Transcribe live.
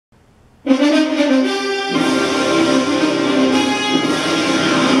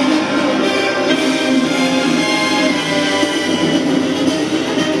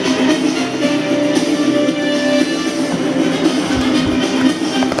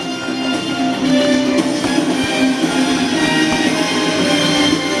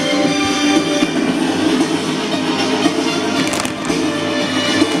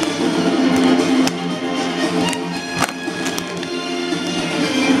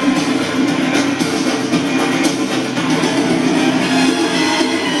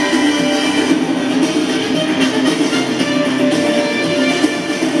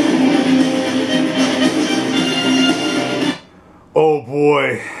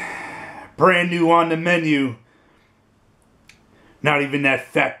brand new on the menu. Not even that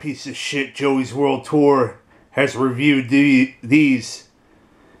fat piece of shit Joey's World Tour has reviewed these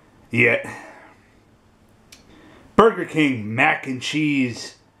yet. Burger King Mac and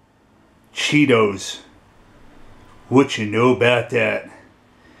Cheese Cheetos. What you know about that?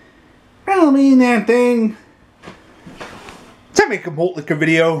 I don't mean that thing. To make a malt liquor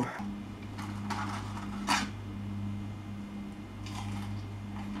video.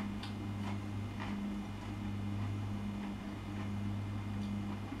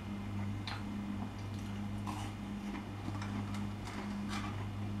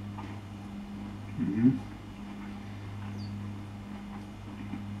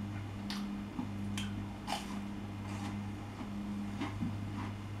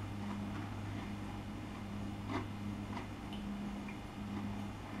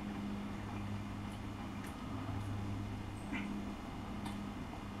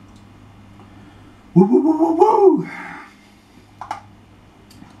 Woo, woo, woo, woo, woo.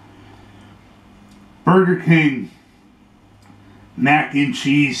 Burger King Mac and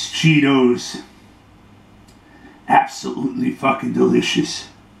Cheese Cheetos. Absolutely fucking delicious.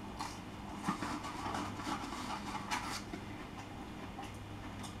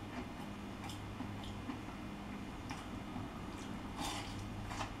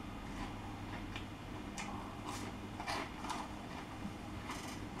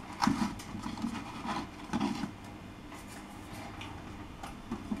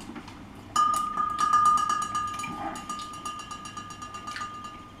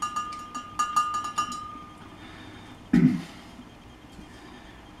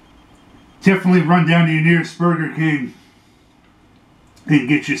 Definitely run down to your nearest Burger King and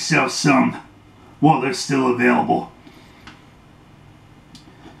get yourself some while they're still available.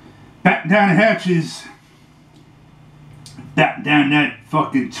 Batten down the hatches. Batten down that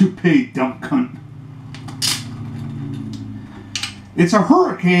fucking toupee, dumb cunt. It's a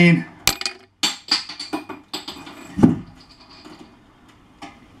hurricane.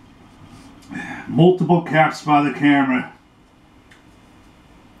 Multiple caps by the camera.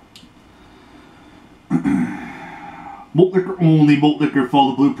 Malt liquor only, malt liquor,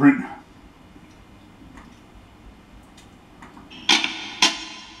 follow the blueprint.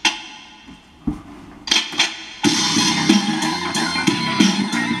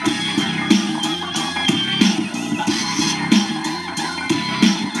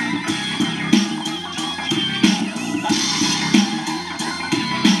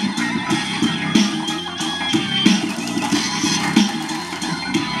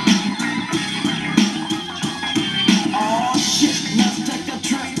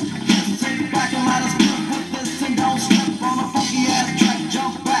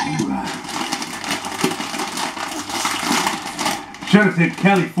 Shout out to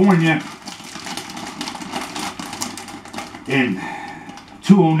California and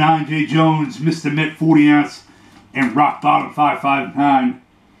 209 J Jones, Mr. Met 40 ounce, and Rock Bottom 559.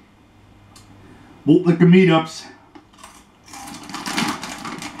 Malt liquor meetups.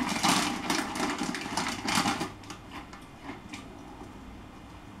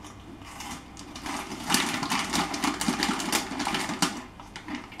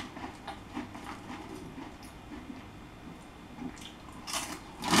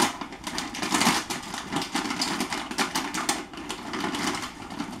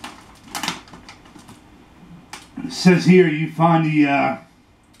 It says here you find the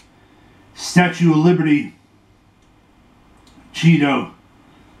Statue of Liberty Cheeto.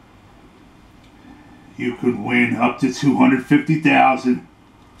 You could win up to $250,000.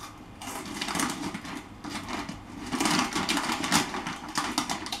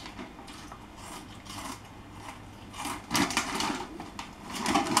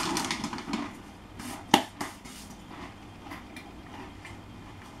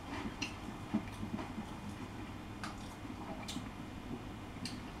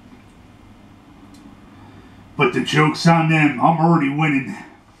 But the joke's on them. I'm already winning.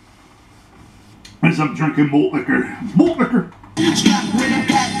 As I'm drinking malt liquor. Malt liquor! Strapped with a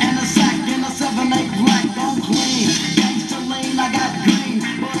gat and a sack and a 7-8 black. Don't clean. Gangsta lean, I got green.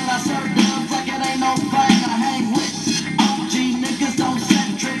 But I serve dubs like it ain't no thing. I hang with OG niggas, don't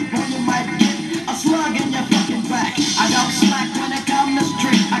set trick. Or you might get a slug in your fucking back. I don't slack when it come to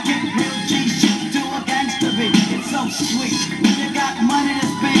street. I kick real G shit to a gangsta beat. It's so sweet. When you got money to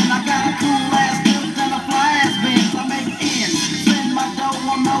spend, I got a cool ass dude and a fly ass Benz. I make ends. Spend my dough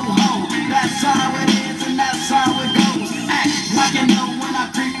on no hoe. That's how it is and that's how it goes. Act like you know when I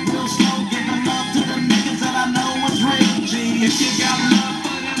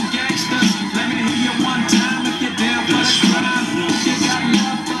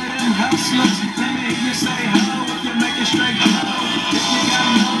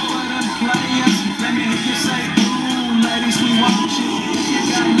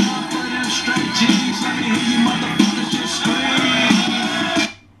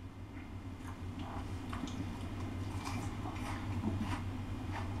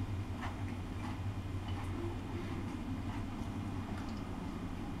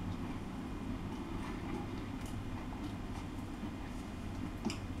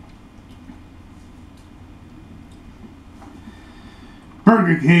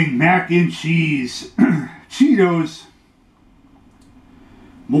Burger King mac and cheese, Cheetos,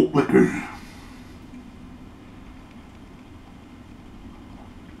 malt liquor.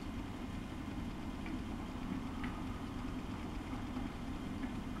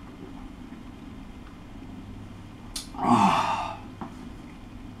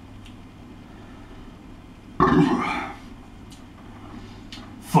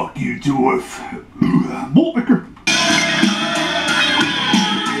 Fuck you, dwarf. Malt liquor.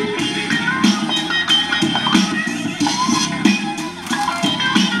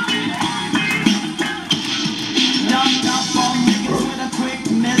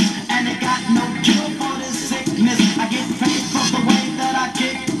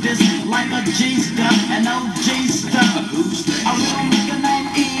 G-stuff and OG stuff. I will make a name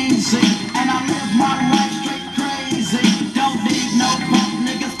easy, and I live my life straight crazy. Don't need no punk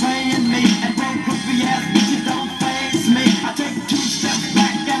niggas paying me, and broke goofy ass bitches don't faze me. I take 2 steps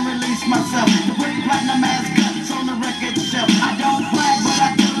back and release myself. The quick platinum ass cuts on the record shelf. I don't brag, but I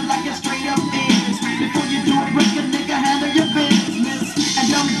do it like it straight up is. Before you do it, break a nigga, handle your business, and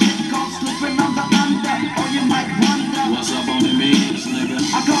don't get caught slipping on the under, or you might wonder what's up on the means, nigga.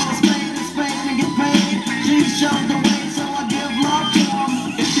 I call a spade and get paid. G showed the way, so I give love to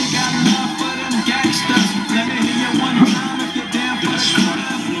them. If you got love for them gangsters, let me hear you one time if you're down for the crime.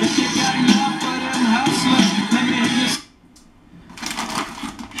 If you got love for them hustlers, let me hear you.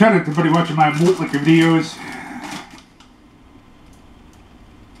 Shout out to everybody watching my malt liquor videos.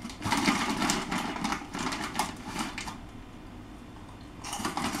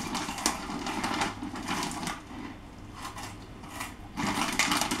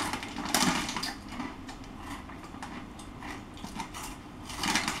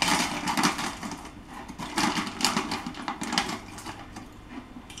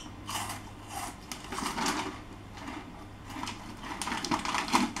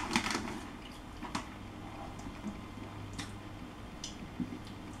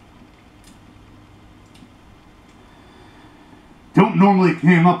 Don't normally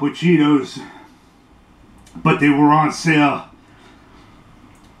come up with Cheetos, but they were on sale.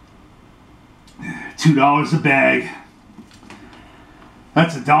 $2 a bag.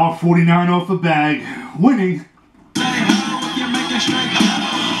 That's $1.49 off a bag. Winning.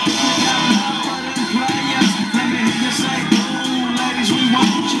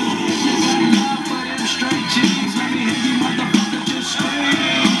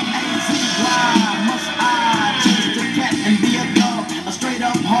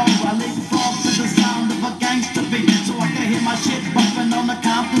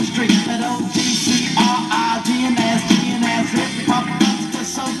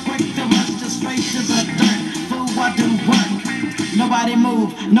 Nobody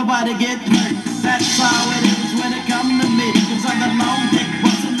move, nobody get hurt. That's how it is when it come to me. Cause I'm the lone dick,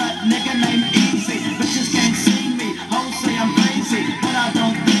 what's a nut nigga named Easy. Bitches can't see me, hoes say I'm crazy, but I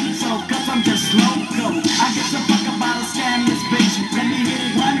don't think so, cause I'm just loco. I get the fuck about a scandalous bitch. Let me hit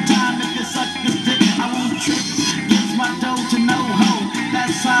it one time if you suck this dick. I won't trip, gives my dough to no hoe.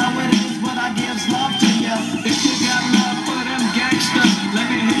 That's how it is when I gives love to you. If you got love for them gangsters, let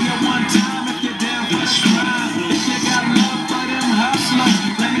me hear you one time if you're down for the crime. If you got love for them hustlers,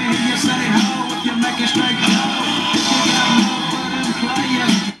 let me hear you say ho if you're making straight dough. If you got love for them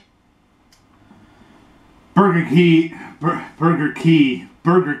players.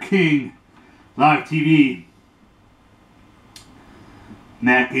 Burger King, live TV,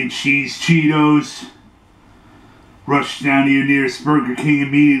 mac and cheese Cheetos. Rush down to your nearest Burger King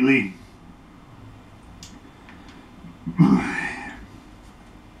immediately.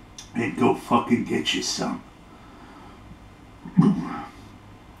 And go fucking get you some.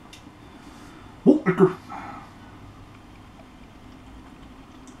 Malt liquor.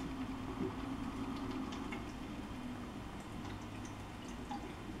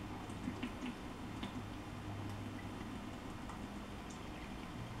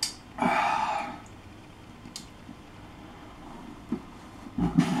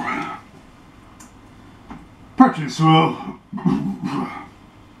 Purchase will.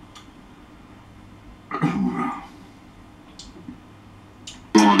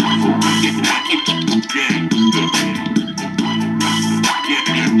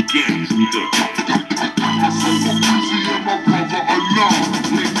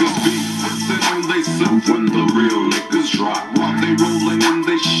 When the real niggas drop, while they rolling in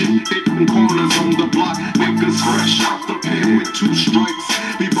they shit, hitting corners on the block. Niggas fresh out the pen with 2 strikes,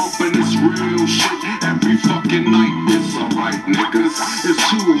 be bumping this real shit every fucking night. It's alright, niggas. It's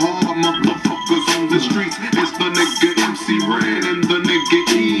too hard, motherfuckers on the streets. It's the nigga MC Red and the nigga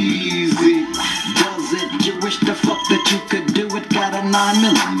Easy. Does it? You wish the fuck that you could do it? Got a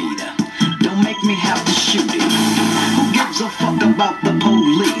 9mm. Don't make me have to shoot it. Who gives a fuck about the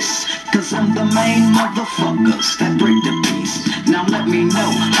police? Cause I'm the main motherfuckers that break the peace. Now let me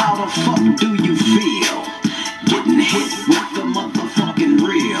know, how the fuck do you feel? Getting hit with the motherfucking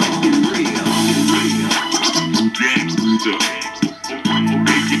real.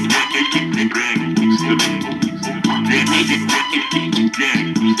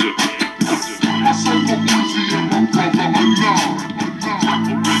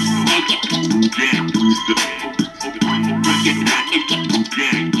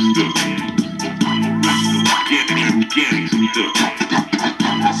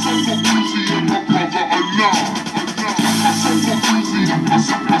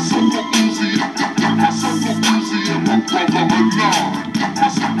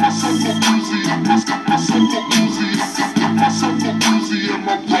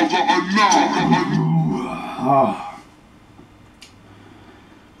 Oh.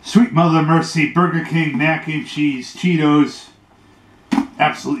 Sweet Mother Mercy, Burger King, mac and cheese, Cheetos.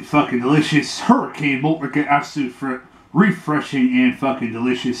 Absolutely fucking delicious. Hurricane Malt Liquor, absolute refreshing and fucking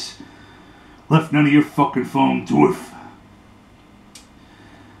delicious. Left none of your fucking foam, dwarf.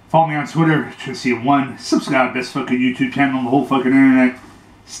 Follow me on Twitter, Trinity1. Subscribe, best fucking YouTube channel on the whole fucking internet.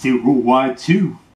 Stay worldwide too.